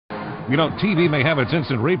You know, TV may have its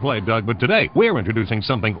instant replay, Doug, but today we're introducing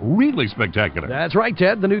something really spectacular. That's right,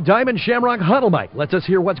 Ted. The new Diamond Shamrock Huddle mic lets us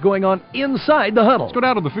hear what's going on inside the huddle. Let's go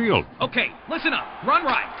down to the field. Okay, listen up. Run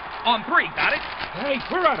right. On 3, got it? Hey,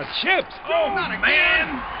 we're out of chips. Oh, not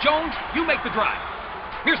again. Jones, you make the drive.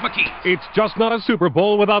 Here's my keys. It's just not a Super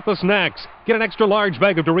Bowl without the snacks. Get an extra large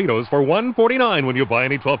bag of Doritos for $1.49 when you buy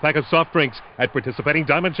any 12-pack of soft drinks at participating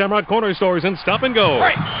Diamond Shamrock Corner Stores and Stop and Go.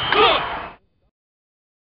 Right.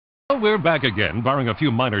 We're back again, barring a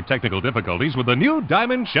few minor technical difficulties, with the new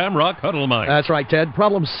Diamond Shamrock Huddle mic. That's right, Ted.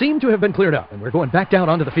 Problems seem to have been cleared up, and we're going back down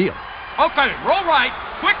onto the field. Okay, roll right.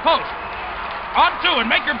 Quick post. On 2 and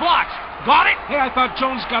make your blocks. Got it? Hey, I thought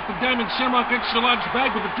Jones got the Diamond Shamrock extra large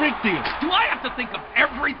bag with a drink deal. Do I have to think of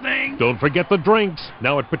everything? Don't forget the drinks.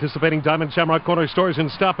 Now at participating Diamond Shamrock Corner Stores and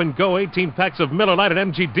Stop and Go, 18 packs of Miller Lite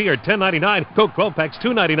and MGD are $10.99. Coke 12 packs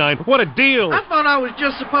 $2.99. What a deal! I thought I was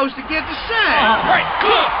just supposed to get the sack.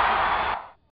 Right.